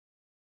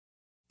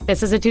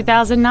This is a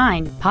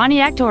 2009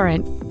 Pontiac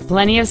Torrent.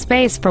 Plenty of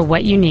space for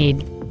what you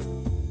need.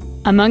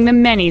 Among the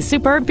many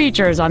superb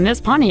features on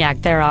this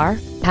Pontiac there are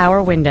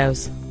power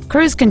windows,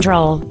 cruise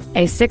control,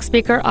 a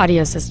 6-speaker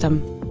audio system,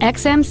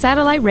 XM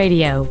satellite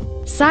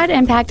radio, side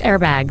impact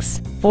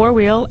airbags,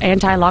 4-wheel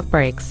anti-lock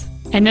brakes,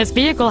 and this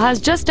vehicle has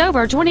just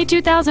over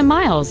 22,000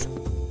 miles.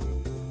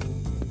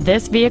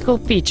 This vehicle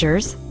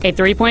features a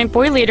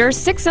 3.4-liter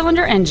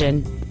 6-cylinder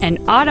engine, an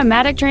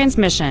automatic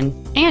transmission,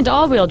 and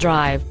all-wheel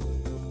drive.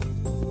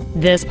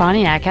 This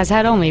Pontiac has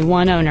had only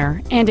one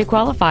owner, and it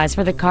qualifies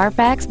for the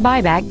Carfax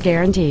buyback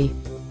guarantee.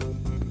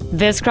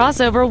 This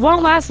crossover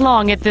won't last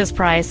long at this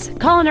price.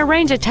 Call and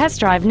arrange a test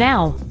drive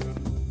now.